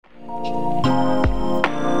Well,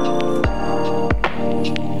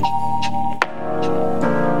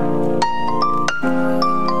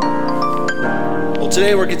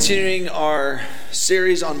 today we're continuing our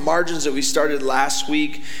series on margins that we started last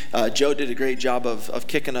week. Joe did a great job of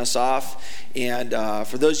kicking us off. And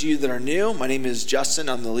for those of you that are new, my name is Justin.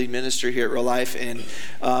 I'm the lead minister here at Real Life. And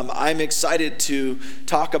I'm excited to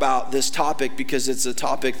talk about this topic because it's a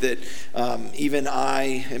topic that even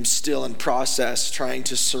I am still in process trying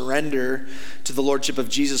to surrender to the Lordship of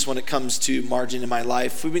Jesus when it comes to margin in my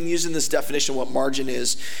life. We've been using this definition of what margin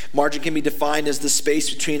is. Margin can be defined as the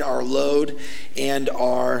space between our load and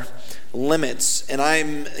our limits. And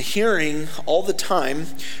I'm hearing all the time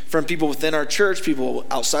from people within our church, people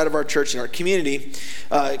outside of our church and our community,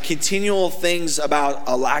 continual things about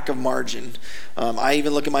a lack of margin. I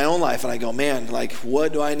even look at my own life and I go, man, like,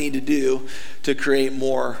 what do I need to do to create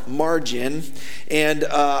more margin? And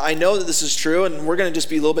I know that this is true, and we're going to just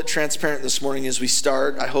be a little bit transparent this morning as we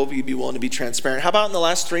start. I hope you'd be willing to be transparent. How about in the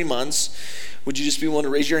last 3 months? Would you just be willing to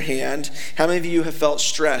raise your hand? How many of you have felt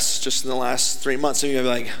stress just in the last 3 months? Some of you are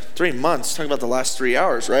like, 3 months? Talking about the last 3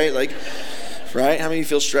 hours, right? Like, right? How many of you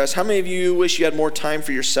feel stressed? How many of you wish you had more time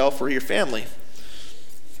for yourself or your family?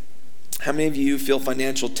 How many of you feel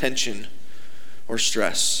financial tension or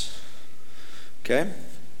stress? Okay?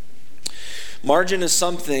 Margin is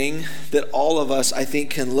something that all of us, I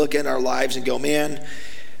think, can look in our lives and go, man,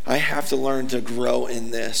 I have to learn to grow in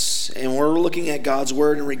this. And we're looking at God's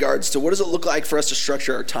word in regards to what does it look like for us to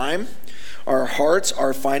structure our time, our hearts,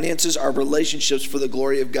 our finances, our relationships for the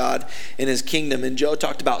glory of God and his kingdom. And Joe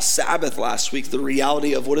talked about Sabbath last week, the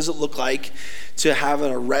reality of what does it look like to have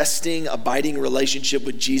an arresting, abiding relationship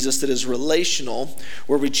with Jesus that is relational,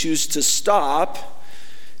 where we choose to stop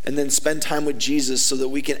and then spend time with Jesus so that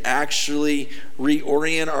we can actually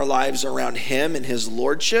reorient our lives around him and his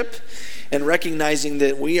lordship. And recognizing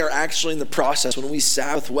that we are actually in the process, when we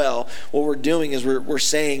Sabbath well, what we're doing is we're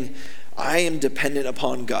saying, I am dependent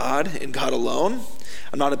upon God and God alone.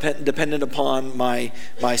 I'm not dependent upon my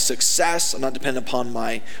success. I'm not dependent upon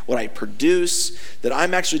what I produce. That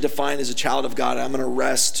I'm actually defined as a child of God. I'm going to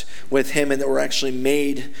rest with him, and that we're actually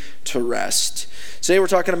made to rest. Today we're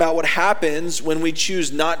talking about what happens when we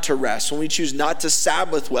choose not to rest, when we choose not to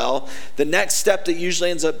Sabbath well. The next step that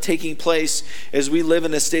usually ends up taking place is we live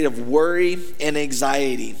in a state of worry and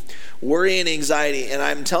anxiety. Worry and anxiety. And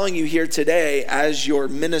I'm telling you here today, as your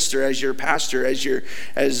minister, as your pastor,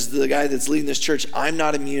 as the guy that's leading this church, I'm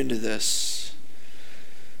not immune to this.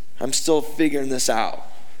 I'm still figuring this out.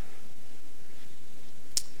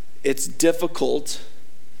 It's difficult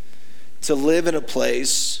to live in a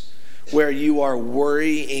place where you are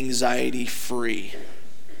worry, anxiety free.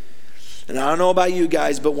 And I don't know about you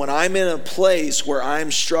guys, but when I'm in a place where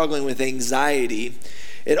I'm struggling with anxiety,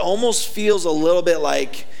 it almost feels a little bit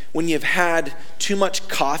like when you've had too much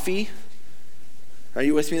coffee. Are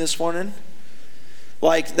you with me this morning?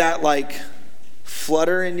 Like that,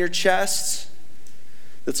 flutter in your chest.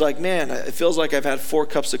 It's like, man, it feels like I've had 4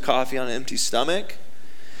 cups of coffee on an empty stomach.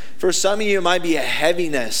 For some of you, it might be a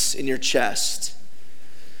heaviness in your chest.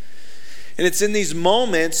 And it's in these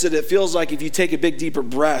moments that it feels like if you take a big, deeper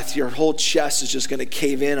breath, your whole chest is just going to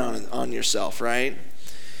cave in on yourself, right?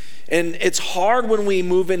 And it's hard when we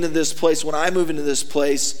move into this place. When I move into this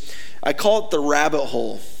place, I call it the rabbit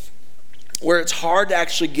hole, where it's hard to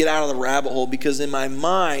actually get out of the rabbit hole because in my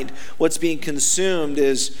mind, what's being consumed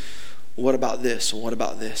is, what about this? What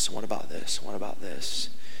about this? What about this? What about this?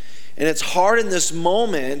 And it's hard in this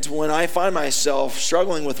moment when I find myself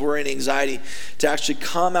struggling with worry and anxiety to actually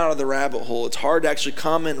come out of the rabbit hole. It's hard to actually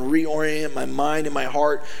come and reorient my mind and my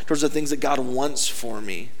heart towards the things that God wants for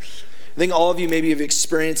me. I think all of you maybe have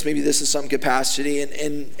experienced maybe this in some capacity.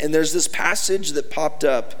 And there's this passage that popped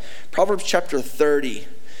up, Proverbs chapter 30.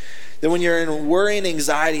 That when you're in worry and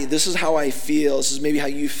anxiety, this is how I feel. This is maybe how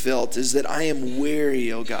you felt, is that I am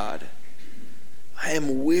weary, O God. I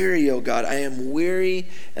am weary, O God. I am weary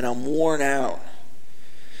and I'm worn out.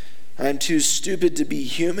 I am too stupid to be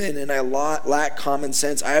human and I lack common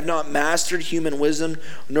sense. I have not mastered human wisdom,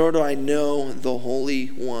 nor do I know the Holy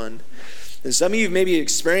One. And some of you maybe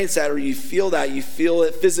experienced that, or you feel that. You feel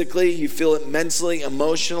it physically, you feel it mentally,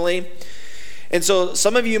 emotionally. And so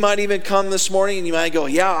some of you might even come this morning and you might go,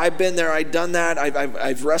 yeah, I've been there, I've done that,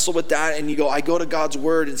 I've wrestled with that. And you go, I go to God's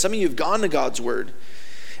word. And some of you have gone to God's word.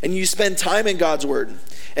 And you spend time in God's word.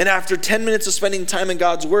 And after 10 minutes of spending time in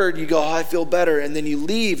God's word, you go, oh, I feel better. And then you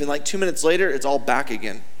leave, and like 2 minutes later, it's all back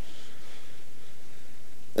again.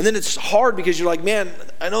 And then it's hard because you're like, man,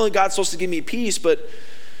 I know that God's supposed to give me peace, but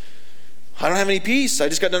I don't have any peace. I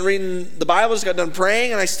just got done reading the Bible, just got done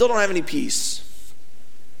praying, and I still don't have any peace.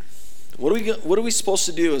 What are we supposed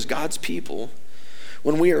to do as God's people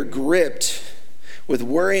when we are gripped with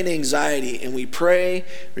worry and anxiety and we pray,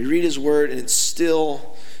 we read his word, and it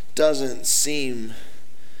still doesn't seem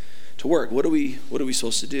to work? What are we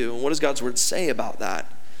supposed to do? And what does God's word say about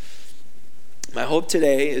that? My hope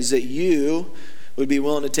today is that you would be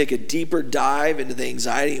willing to take a deeper dive into the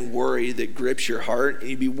anxiety and worry that grips your heart, and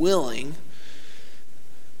you'd be willing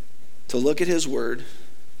to look at his word.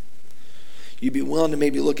 You'd be willing to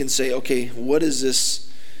maybe look and say, okay, what is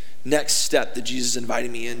this next step that Jesus is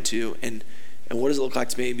inviting me into? And what does it look like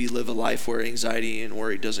to maybe live a life where anxiety and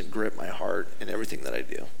worry doesn't grip my heart and everything that I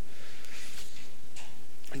do?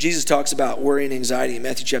 Jesus talks about worry and anxiety in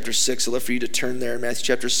Matthew chapter 6. I'd love for you to turn there. Matthew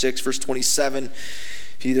chapter 6, verse 27.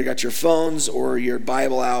 If you either got your phones or your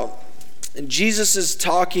Bible out. And Jesus is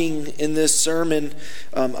talking in this sermon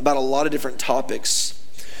about a lot of different topics.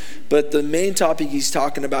 But the main topic he's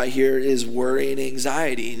talking about here is worry and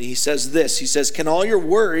anxiety. And he says this. He says, can all your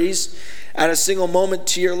worries add a single moment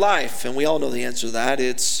to your life? And we all know the answer to that.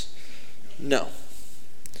 It's no.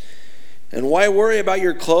 And why worry about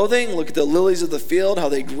your clothing? Look at the lilies of the field, how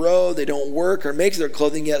they grow. They don't work or make their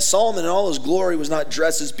clothing. Yet Solomon in all his glory was not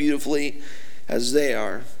dressed as beautifully as they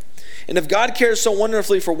are. And if God cares so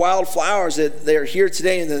wonderfully for wild flowers that they are here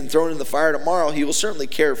today and then thrown in the fire tomorrow, he will certainly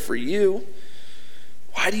care for you.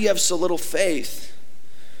 Why do you have so little faith?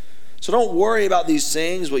 So don't worry about these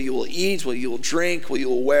things, what you will eat, what you will drink, what you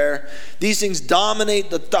will wear. These things dominate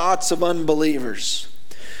the thoughts of unbelievers.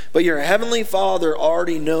 But your heavenly Father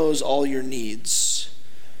already knows all your needs.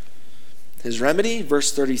 His remedy,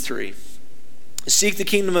 verse 33. Seek the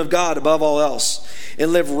kingdom of God above all else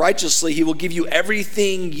and live righteously. He will give you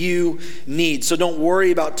everything you need. So don't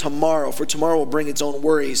worry about tomorrow, for tomorrow will bring its own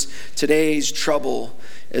worries. Today's trouble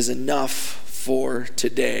is enough for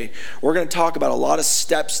today. We're going to talk about a lot of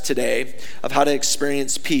steps today of how to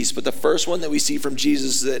experience peace. But the first one that we see from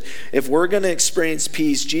Jesus is that if we're going to experience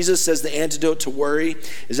peace, Jesus says the antidote to worry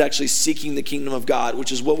is actually seeking the kingdom of God,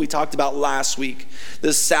 which is what we talked about last week.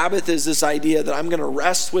 The Sabbath is this idea that I'm going to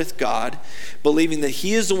rest with God, believing that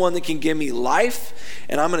he is the one that can give me life,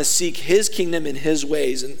 and I'm going to seek his kingdom in his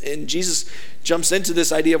ways. And Jesus jumps into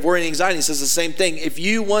this idea of worry and anxiety. He says the same thing. If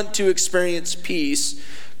you want to experience peace,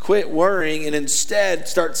 quit worrying and instead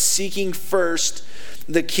start seeking first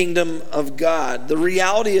the kingdom of God. The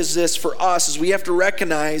reality is this for us is we have to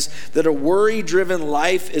recognize that a worry-driven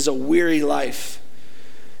life is a weary life.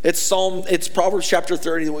 It's Proverbs chapter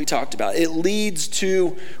 30 that we talked about. It leads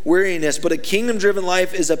to weariness, but a kingdom-driven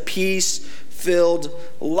life is a peace-filled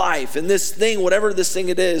life. And this thing, whatever this thing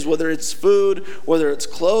it is, whether it's food, whether it's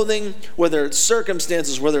clothing, whether it's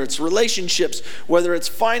circumstances, whether it's relationships, whether it's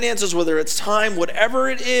finances, whether it's time, whatever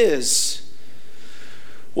it is,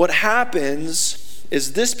 what happens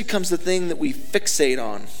is this becomes the thing that we fixate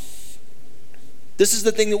on. This is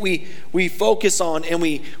the thing that we focus on, and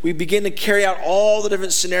we begin to carry out all the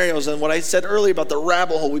different scenarios. And what I said earlier about the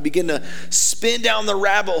rabbit hole, we begin to spin down the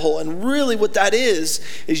rabbit hole. And really what that is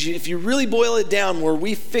if you really boil it down, where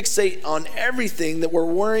we fixate on everything that we're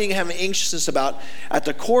worrying, having anxiousness about, at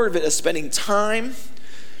the core of it is spending time,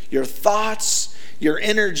 your thoughts, your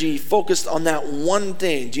energy focused on that one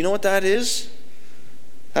thing. Do you know what that is?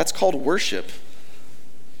 That's called worship.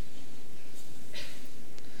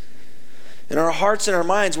 In our hearts and our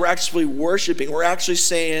minds, we're actually worshiping. We're actually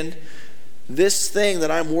saying, this thing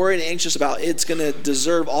that I'm worried and anxious about, it's going to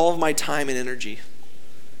deserve all of my time and energy.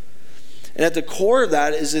 And at the core of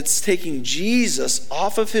that is it's taking Jesus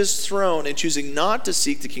off of his throne and choosing not to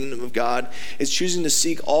seek the kingdom of God. It's choosing to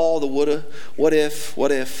seek all the woulda, what if.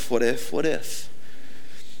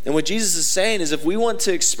 And what Jesus is saying is if we want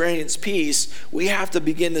to experience peace, we have to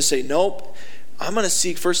begin to say, nope, I'm going to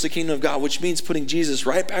seek first the kingdom of God, which means putting Jesus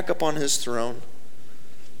right back up on his throne.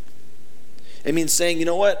 It means saying, you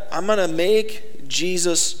know what? I'm going to make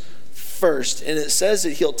Jesus first. And it says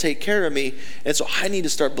that he'll take care of me. And so I need to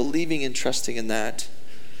start believing and trusting in that.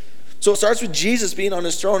 So it starts with Jesus being on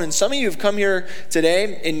his throne. And some of you have come here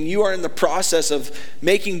today and you are in the process of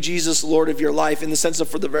making Jesus Lord of your life in the sense of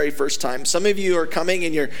for the very first time. Some of you are coming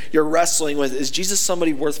and you're wrestling with, is Jesus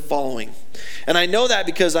somebody worth following? And I know that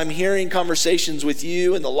because I'm hearing conversations with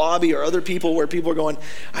you in the lobby or other people where people are going,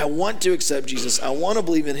 I want to accept Jesus. I want to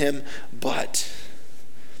believe in him, but...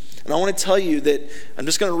 And I want to tell you that I'm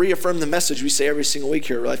just going to reaffirm the message we say every single week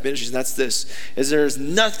here at Life Ministries, and that's this, is there's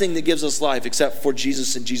nothing that gives us life except for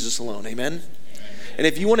Jesus and Jesus alone. Amen? And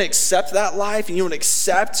if you want to accept that life and you want to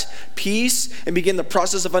accept peace and begin the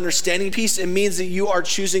process of understanding peace, it means that you are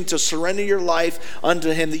choosing to surrender your life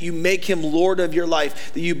unto him, that you make him Lord of your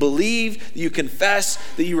life, that you believe, that you confess,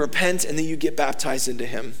 that you repent, and that you get baptized into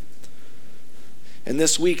him. And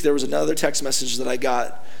this week, there was another text message that I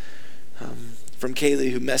got from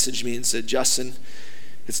Kaylee, who messaged me and said, Justin,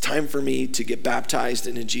 it's time for me to get baptized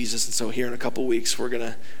into Jesus. And so here in a couple weeks, we're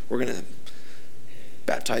gonna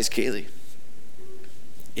baptize Kaylee.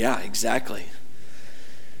 Yeah, exactly.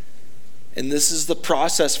 And this is the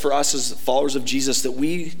process for us as followers of Jesus, that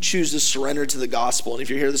we choose to surrender to the gospel. And if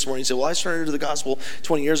you're here this morning and say, well, I surrendered to the gospel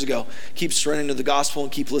 20 years ago, keep surrendering to the gospel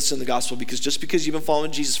and keep listening to the gospel, because just because you've been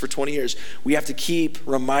following Jesus for 20 years, we have to keep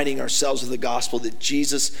reminding ourselves of the gospel, that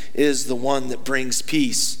Jesus is the one that brings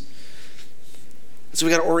peace. So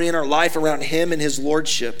we got to orient our life around him and his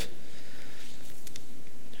lordship.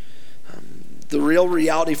 The real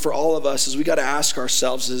reality for all of us is we got to ask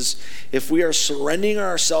ourselves is, if we are surrendering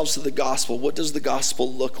ourselves to the gospel, what does the gospel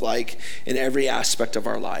look like in every aspect of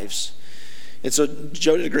our lives? And so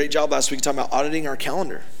Joe did a great job last week talking about auditing our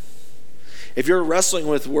calendar. If you're wrestling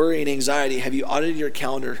with worry and anxiety, have you audited your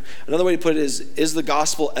calendar? Another way to put it is the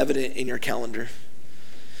gospel evident in your calendar?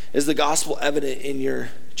 Is the gospel evident in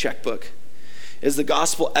your checkbook? Is the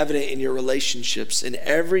gospel evident in your relationships? In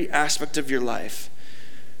every aspect of your life,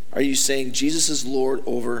 are you saying Jesus is Lord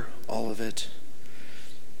over all of it?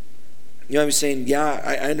 You know, I'm saying, yeah,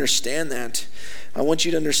 I understand that. I want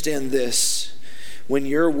you to understand this. When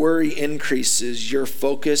your worry increases, your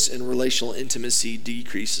focus and relational intimacy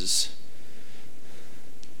decreases.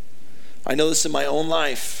 I know this in my own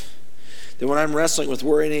life, that when I'm wrestling with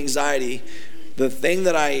worry and anxiety, the thing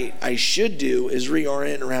that I should do is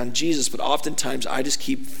reorient around Jesus, but oftentimes I just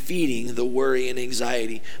keep feeding the worry and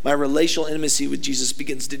anxiety. My relational intimacy with Jesus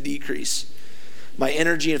begins to decrease. My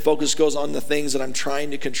energy and focus goes on the things that I'm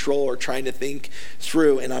trying to control or trying to think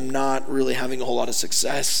through, and I'm not really having a whole lot of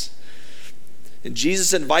success. And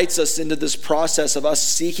Jesus invites us into this process of us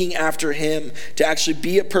seeking after him, to actually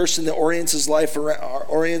be a person that orients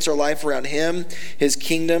our life around him, his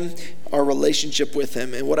kingdom, our relationship with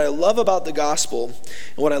him. And what I love about the gospel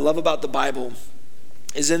and what I love about the Bible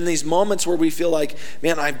is in these moments where we feel like,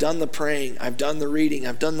 man, I've done the praying, I've done the reading,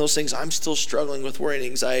 I've done those things, I'm still struggling with worry and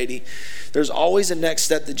anxiety. There's always a next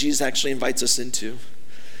step that Jesus actually invites us into.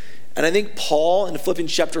 And I think Paul in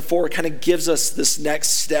Philippians chapter 4 kind of gives us this next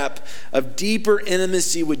step of deeper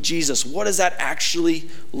intimacy with Jesus. What does that actually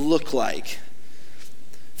look like?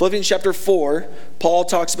 Philippians chapter 4, Paul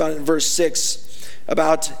talks about it in verse 6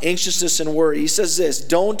 about anxiousness and worry. He says this,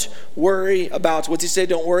 don't worry about, what's he say?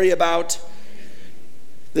 Don't worry about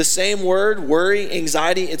the same word, worry,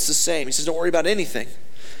 anxiety, it's the same. He says don't worry about anything.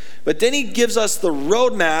 But then he gives us the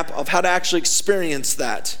roadmap of how to actually experience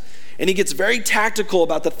that. And he gets very tactical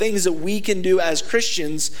about the things that we can do as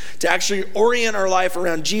Christians to actually orient our life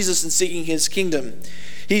around Jesus and seeking his kingdom.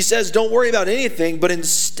 He says, don't worry about anything, but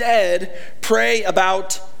instead pray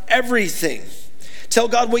about everything. Tell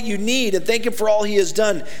God what you need and thank him for all he has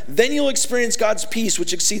done. Then you'll experience God's peace,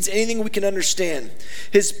 which exceeds anything we can understand.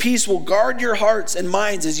 His peace will guard your hearts and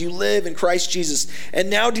minds as you live in Christ Jesus. And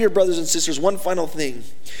now, dear brothers and sisters, one final thing.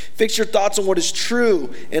 Fix your thoughts on what is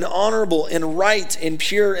true and honorable and right and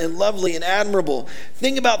pure and lovely and admirable.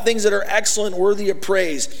 Think about things that are excellent, worthy of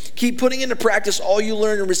praise. Keep putting into practice all you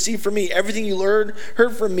learned and received from me. Everything you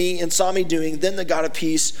heard from me and saw me doing, then the God of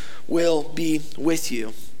peace will be with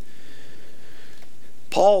you.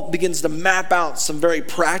 Paul begins to map out some very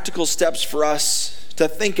practical steps for us to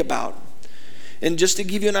think about. And just to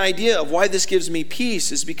give you an idea of why this gives me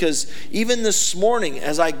peace is because even this morning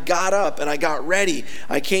as I got up and I got ready,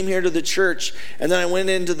 I came here to the church and then I went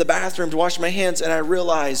into the bathroom to wash my hands and I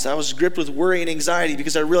realized I was gripped with worry and anxiety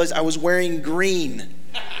because I realized I was wearing green.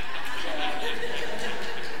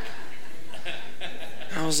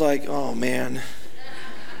 I was like, oh man,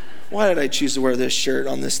 why did I choose to wear this shirt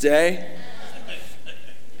on this day?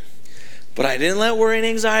 But I didn't let worry and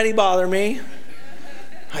anxiety bother me.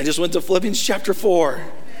 I just went to Philippians chapter 4.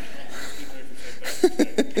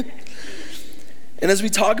 And as we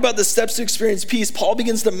talk about the steps to experience peace, Paul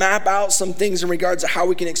begins to map out some things in regards to how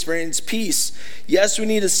we can experience peace. Yes, we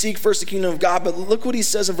need to seek first the kingdom of God, but look what he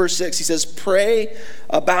says in verse 6. He says, pray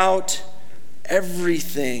about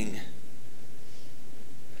everything.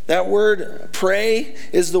 That word pray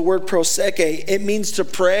is the word proseke. It means to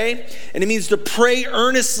pray, and it means to pray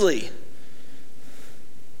earnestly.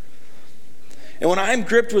 And when I'm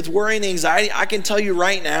gripped with worry and anxiety, I can tell you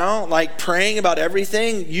right now, like praying about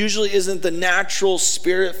everything usually isn't the natural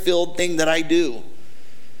spirit-filled thing that I do.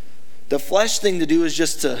 The flesh thing to do is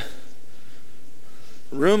just to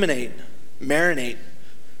ruminate, marinate,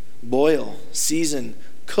 boil, season,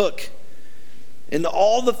 cook, and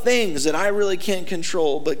all the things that I really can't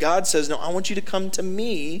control. But God says, no, I want you to come to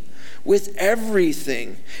me with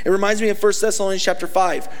everything. It reminds me of 1 Thessalonians chapter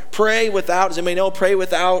 5. Pray without, does anybody know, pray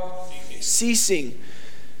without ceasing.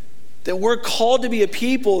 That we're called to be a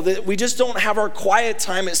people that we just don't have our quiet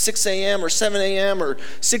time at 6 a.m. or 7 a.m. or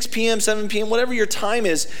 6 p.m., 7 p.m., whatever your time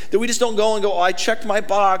is, that we just don't go and go, oh, I checked my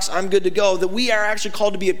box, I'm good to go. That we are actually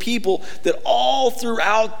called to be a people that all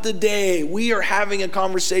throughout the day, we are having a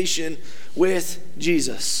conversation with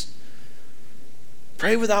Jesus.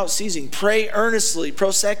 Pray without ceasing. Pray earnestly,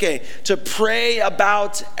 proseke, to pray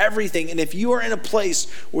about everything. And if you are in a place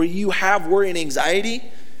where you have worry and anxiety,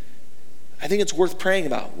 I think it's worth praying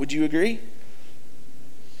about. Would you agree?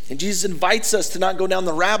 And Jesus invites us to not go down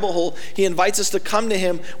the rabbit hole. He invites us to come to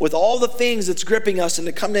him with all the things that's gripping us and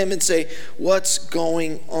to come to him and say, what's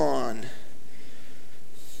going on?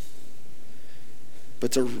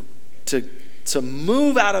 But to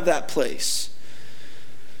move out of that place,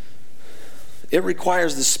 it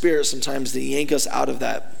requires the Spirit sometimes to yank us out of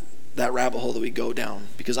that rabbit hole that we go down.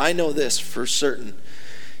 Because I know this for certain.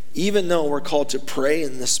 Even though we're called to pray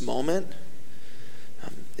in this moment,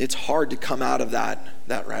 it's hard to come out of that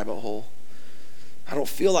rabbit hole. I don't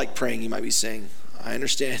feel like praying, you might be saying. I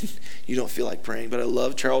understand you don't feel like praying, but I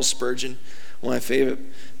love Charles Spurgeon, one of my favorite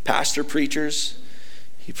pastor preachers.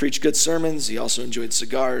 He preached good sermons. He also enjoyed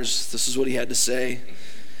cigars. This is what he had to say.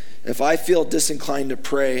 If I feel disinclined to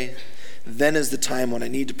pray, then is the time when I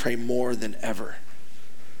need to pray more than ever.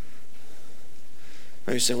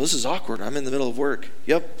 Maybe you're saying, well, this is awkward. I'm in the middle of work.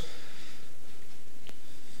 Yep.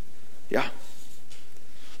 Yeah.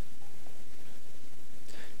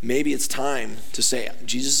 Maybe it's time to say,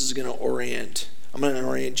 Jesus is going to orient. I'm going to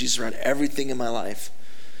orient Jesus around everything in my life.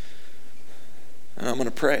 And I'm going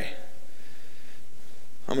to pray.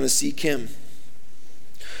 I'm going to seek him.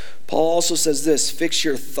 Paul also says this, fix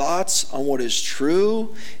your thoughts on what is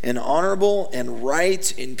true and honorable and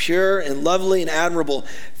right and pure and lovely and admirable.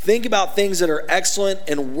 Think about things that are excellent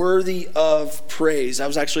and worthy of praise. I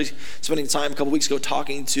was actually spending time a couple weeks ago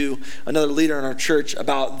talking to another leader in our church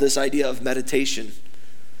about this idea of meditation.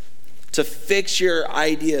 To fix your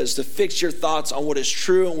ideas, to fix your thoughts on what is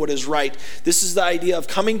true and what is right. This is the idea of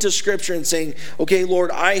coming to Scripture and saying, okay,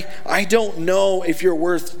 Lord, I don't know if you're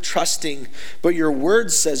worth trusting, but your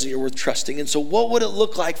word says that you're worth trusting. And so what would it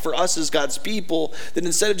look like for us as God's people that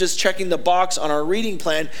instead of just checking the box on our reading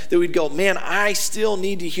plan, that we'd go, man, I still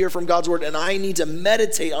need to hear from God's word and I need to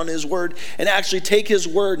meditate on his word and actually take his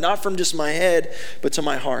word, not from just my head, but to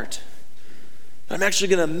my heart. I'm actually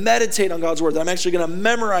going to meditate on God's word, that I'm actually going to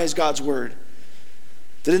memorize God's word.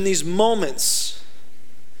 That in these moments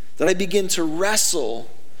that I begin to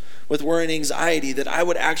wrestle with worry and anxiety, that I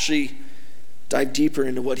would actually dive deeper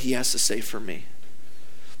into what he has to say for me.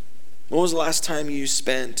 When was the last time you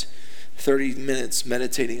spent 30 minutes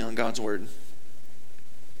meditating on God's word?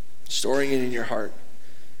 Storing it in your heart.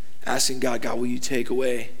 Asking God, will you take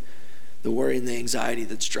away the worry and the anxiety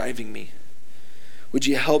that's driving me? Would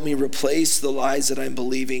you help me replace the lies that I'm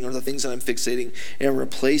believing or the things that I'm fixating and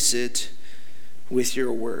replace it with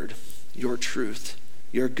your word, your truth,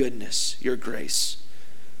 your goodness, your grace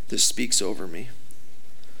that speaks over me?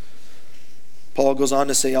 Paul goes on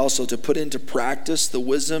to say also to put into practice the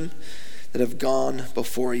wisdom that have gone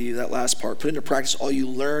before you. That last part, put into practice all you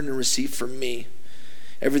learned and received from me.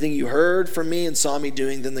 Everything you heard from me and saw me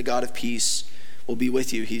doing, then the God of peace will be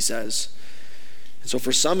with you, he says. And so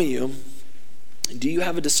for some of you, do you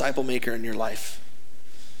have a disciple maker in your life?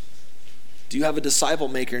 Do you have a disciple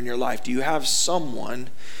maker in your life? Do you have someone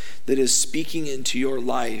that is speaking into your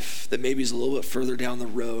life that maybe is a little bit further down the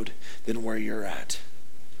road than where you're at?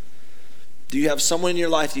 Do you have someone in your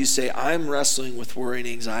life that you say, I'm wrestling with worry and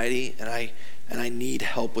anxiety and I need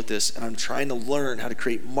help with this and I'm trying to learn how to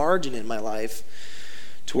create margin in my life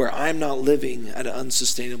to where I'm not living at an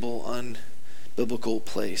unsustainable, unbiblical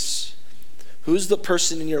place? Who's the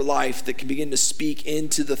person in your life that can begin to speak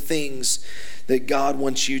into the things that God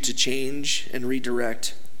wants you to change and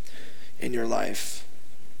redirect in your life?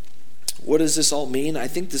 What does this all mean? I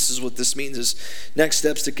think this is what this means is next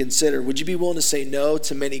steps to consider. Would you be willing to say no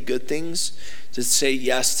to many good things, to say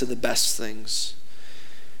yes to the best things?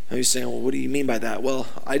 And you're saying, well, what do you mean by that? Well,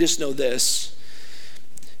 I just know this,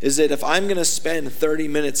 is that if I'm going to spend 30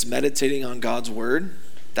 minutes meditating on God's word,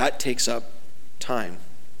 that takes up time,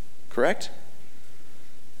 correct?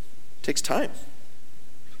 It takes time.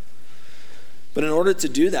 But in order to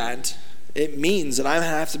do that, it means that I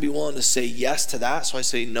have to be willing to say yes to that, so I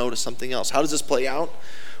say no to something else. How does this play out?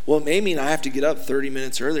 Well, it may mean I have to get up 30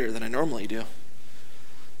 minutes earlier than I normally do.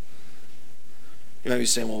 You might be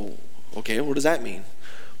saying, well, okay, what does that mean?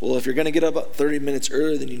 Well, if you're going to get up 30 minutes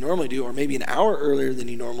earlier than you normally do, or maybe an hour earlier than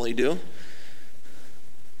you normally do,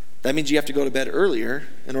 that means you have to go to bed earlier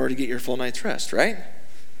in order to get your full night's rest, right?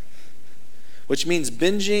 Which means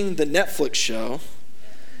binging the Netflix show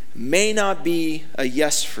may not be a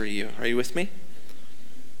yes for you. Are you with me?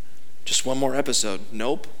 Just one more episode.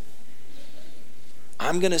 Nope.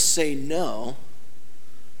 I'm going to say no.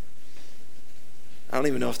 I don't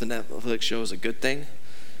even know if the Netflix show is a good thing,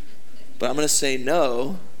 but I'm going to say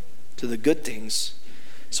no to the good things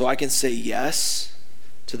so I can say yes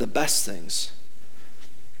to the best things.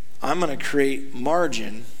 I'm going to create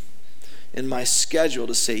margin in my schedule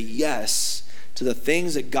to say yes to the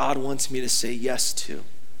things that God wants me to say yes to,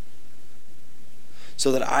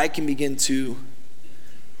 so that I can begin to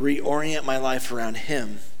reorient my life around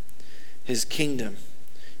him, his kingdom,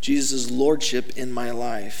 Jesus' lordship in my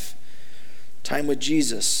life. Time with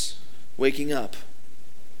Jesus, waking up,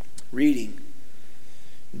 reading,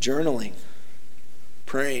 journaling,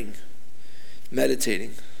 praying,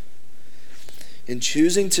 meditating, and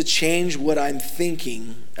choosing to change what I'm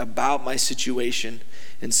thinking about my situation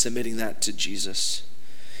and submitting that to Jesus.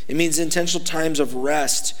 It means intentional times of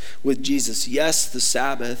rest with Jesus. Yes, the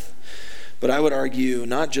Sabbath, but I would argue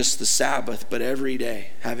not just the Sabbath, but every day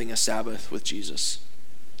having a Sabbath with Jesus.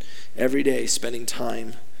 Every day spending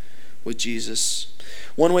time with Jesus.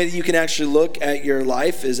 One way that you can actually look at your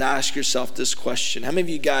life is ask yourself this question. How many of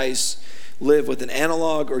you guys live with an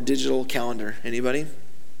analog or digital calendar? Anybody?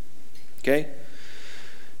 Okay.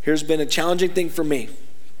 Here's been a challenging thing for me.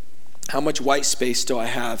 How much white space do I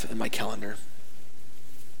have in my calendar?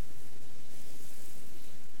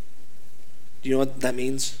 Do you know what that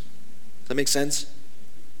means? Does that make sense?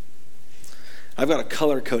 I've got a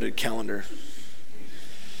color-coded calendar.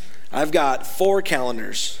 I've got 4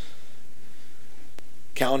 calendars.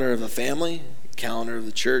 Calendar of the family, calendar of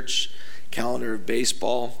the church, calendar of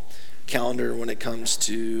baseball, calendar when it comes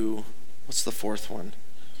to, what's the 4th one?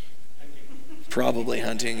 Probably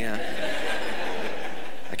hunting, yeah.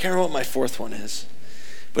 I can't remember what my 4th one is,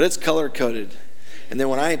 but it's color-coded. And then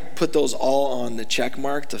when I put those all on the check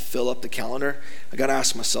mark to fill up the calendar, I got to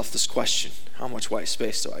ask myself this question: how much white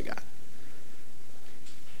space do I got?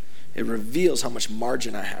 It reveals how much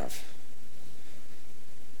margin I have.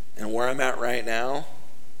 And where I'm at right now, I'll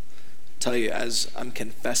tell you as I'm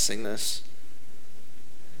confessing this,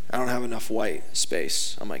 I don't have enough white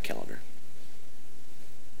space on my calendar.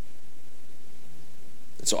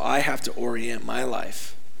 And so I have to orient my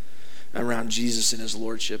life around Jesus and his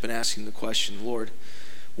lordship and asking the question, Lord,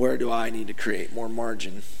 where do I need to create more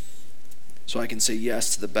margin so I can say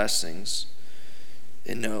yes to the best things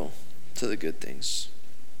and no to the good things?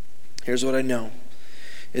 Here's what I know,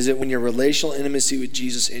 is that when your relational intimacy with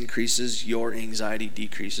Jesus increases, your anxiety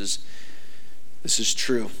decreases. This is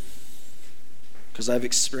true because I've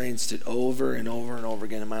experienced it over and over and over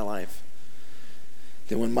again in my life.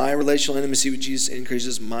 That when my relational intimacy with Jesus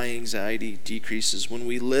increases, my anxiety decreases. When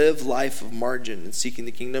we live life of margin and seeking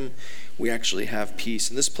the kingdom, we actually have peace.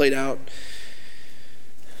 And this played out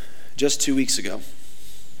just 2 weeks ago.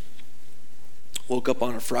 Woke up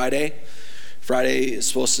on a Friday. Friday is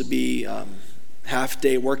supposed to be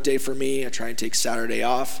half-day work day for me. I try and take Saturday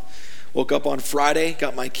off. Woke up on Friday,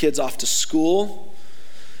 got my kids off to school,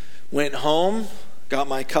 went home, got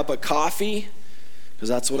my cup of coffee, because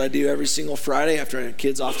that's what I do every single Friday after I have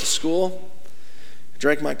kids off to school.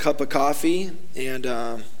 Drank my cup of coffee, and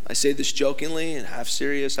I say this jokingly and half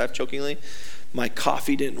serious, half jokingly. My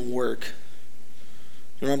coffee didn't work.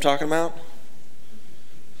 You know what I'm talking about?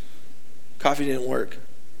 Coffee didn't work.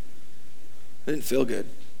 It didn't feel good.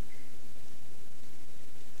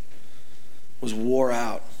 Was wore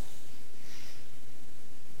out.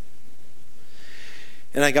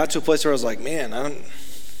 And I got to a place where I was like, man,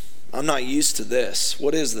 I'm not used to this.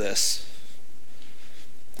 What is this?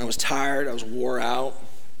 I was tired. I was wore out.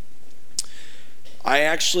 I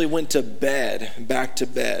actually went to bed, back to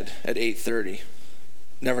bed at 8:30.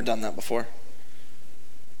 Never done that before.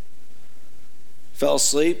 Fell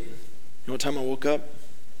asleep. You know what time I woke up?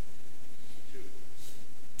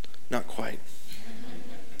 Not quite.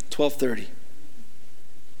 12:30.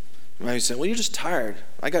 You might be saying, well, you're just tired.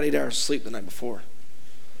 I got 8 hours of sleep the night before.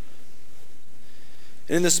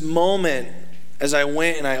 And in this moment, as I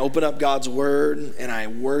went and I opened up God's word and I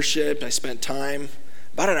worshiped, I spent time,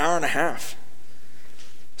 about an hour and a half.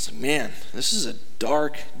 I was like, man, this is a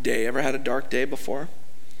dark day. Ever had a dark day before?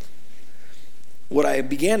 What I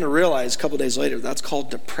began to realize a couple days later, that's called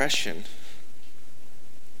depression.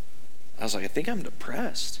 I was like, I think I'm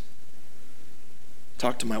depressed.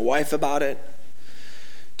 Talked to my wife about it.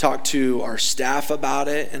 Talked to our staff about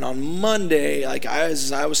it. And on Monday,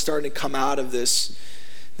 as I was starting to come out of this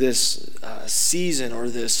season or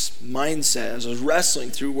this mindset, as I was wrestling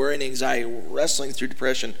through worry and anxiety, wrestling through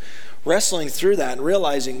depression, wrestling through that and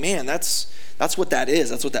realizing, man, that's what that is.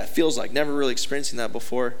 That's what that feels like. Never really experiencing that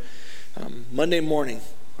before. Monday morning,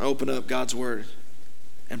 I open up God's word,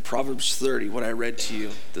 and Proverbs 30, what I read to you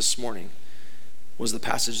this morning, was the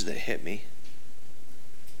passage that hit me.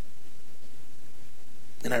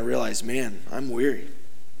 And I realized, man, I'm weary.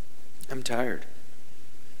 I'm tired.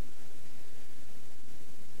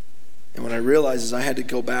 And what I realized is I had to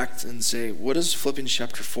go back and say, what does Philippians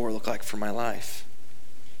chapter 4 look like for my life?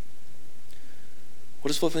 What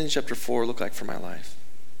does Philippians chapter 4 look like for my life?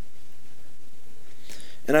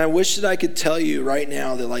 And I wish that I could tell you right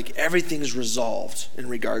now that like everything's resolved in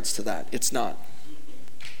regards to that. It's not.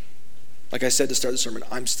 Like I said to start the sermon,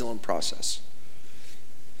 I'm still in process.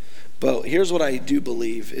 But here's what I do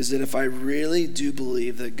believe, is that if I really do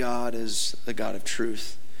believe that God is the God of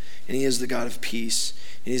truth, and he is the God of peace,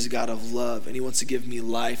 and he's the God of love, and he wants to give me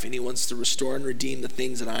life, and he wants to restore and redeem the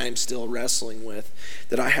things that I am still wrestling with,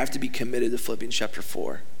 that I have to be committed to Philippians chapter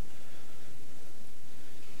 4.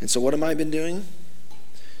 And so what have I been doing?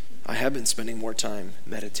 I have been spending more time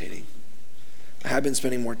meditating. I have been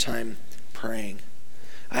spending more time praying.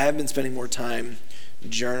 I have been spending more time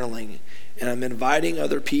journaling. And I'm inviting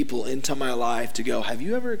other people into my life to go, have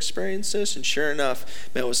you ever experienced this? And sure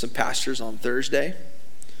enough, met with some pastors on Thursday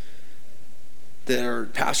that are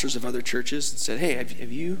pastors of other churches and said, hey,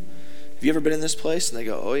 have you ever been in this place? And they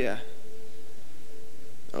go, oh yeah.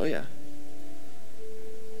 Oh yeah.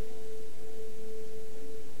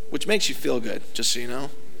 Which makes you feel good, just so you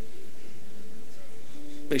know.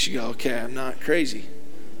 Makes you go, okay, I'm not crazy.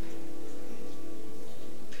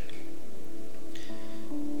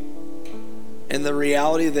 And the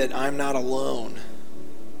reality that I'm not alone,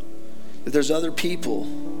 that there's other people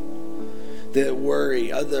that worry,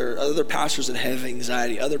 other pastors that have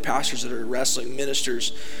anxiety, other pastors that are wrestling,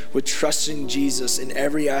 ministers with trusting Jesus in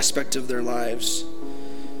every aspect of their lives.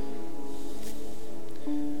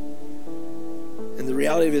 And the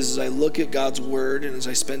reality of it is, as I look at God's word and as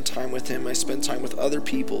I spend time with him, I spend time with other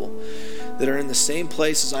people that are in the same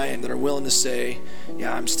place as I am, that are willing to say,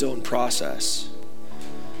 yeah, I'm still in process.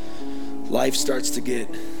 Life starts to get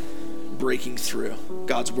breaking through.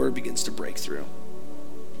 God's word begins to break through.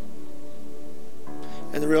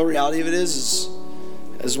 And the real reality of it is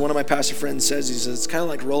as one of my pastor friends says, he says, it's kind of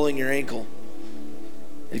like rolling your ankle.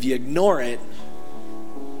 If you ignore it,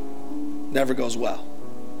 never goes well.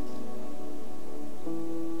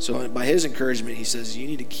 So by his encouragement, he says, you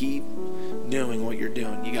need to keep doing what you're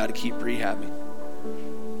doing. You got to keep rehabbing.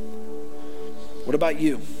 What about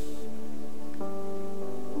you?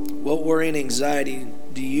 What worry and anxiety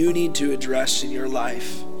do you need to address in your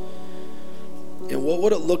life? And what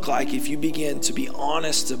would it look like if you began to be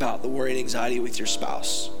honest about the worry and anxiety with your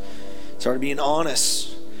spouse? Start being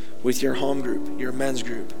honest with your home group, your men's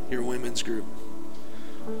group, your women's group.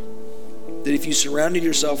 That if you surrounded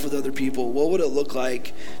yourself with other people, what would it look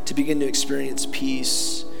like to begin to experience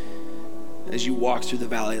peace as you walk through the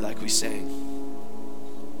valley like we sang?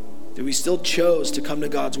 That we still chose to come to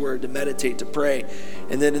God's word, to meditate, to pray.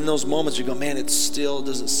 And then in those moments we go, man, it still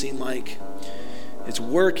doesn't seem like it's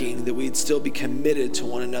working, that we'd still be committed to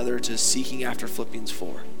one another, to seeking after Philippians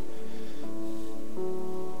 4.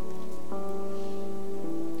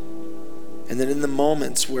 And then in the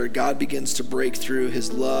moments where God begins to break through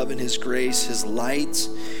his love and his grace, his light,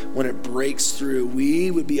 when it breaks through,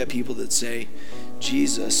 we would be a people that say,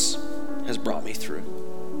 Jesus has brought me through.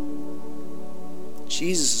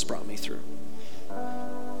 Jesus has brought me through.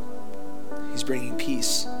 He's bringing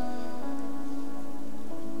peace.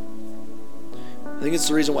 I think it's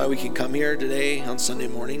the reason why we can come here today on Sunday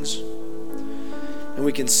mornings and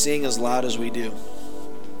we can sing as loud as we do.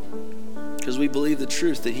 Because we believe the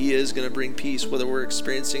truth that he is going to bring peace, whether we're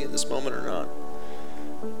experiencing it in this moment or not.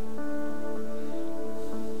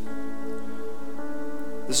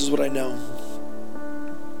 This is what I know,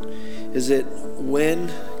 is that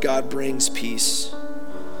when God brings peace,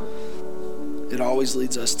 it always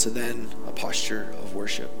leads us to then a posture of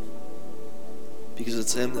worship. Because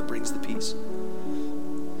it's him that brings the peace.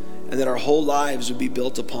 And that our whole lives would be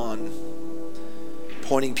built upon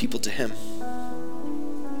pointing people to him.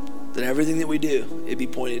 That everything that we do, it'd be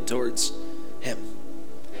pointed towards him.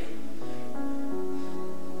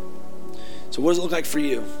 So what does it look like for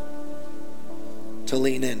you to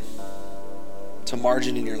lean in, to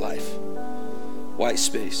margin in your life, white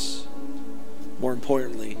space, more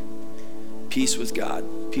importantly, peace with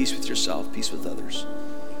God, peace with yourself, peace with others?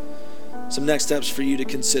 Some next steps for you to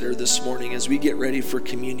consider this morning as we get ready for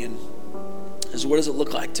communion is, what does it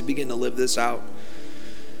look like to begin to live this out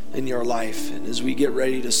in your life? And as we get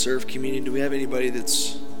ready to serve communion, do we have anybody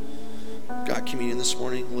that's got communion this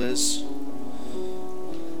morning? Liz?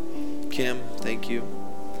 Kim, thank you.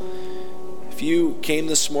 If If you came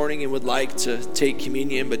this morning and would like to take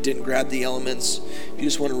communion but didn't grab the elements, if you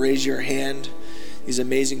just want to raise your hand, these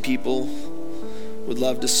amazing people would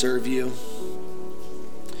love to serve you.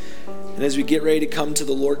 And as we get ready to come to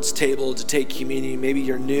the Lord's table to take communion, maybe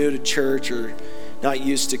you're new to church or not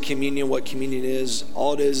used to communion, what communion is,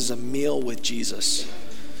 all it is a meal with Jesus.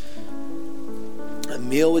 A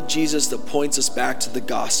meal with Jesus that points us back to the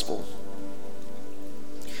gospel.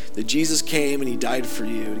 That Jesus came and he died for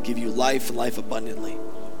you to give you life and life abundantly.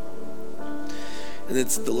 And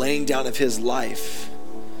it's the laying down of his life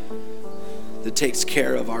that takes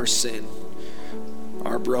care of our sin,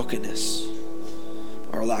 our brokenness,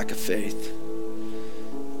 our lack of faith.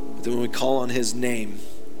 But then when we call on his name,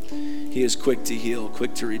 he is quick to heal,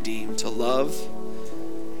 quick to redeem, to love,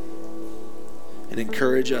 and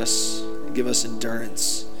encourage us, and give us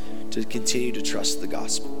endurance to continue to trust the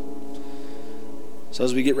gospel. So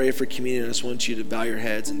as we get ready for communion, I just want you to bow your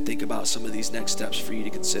heads and think about some of these next steps for you to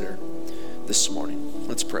consider this morning.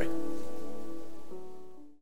 Let's pray.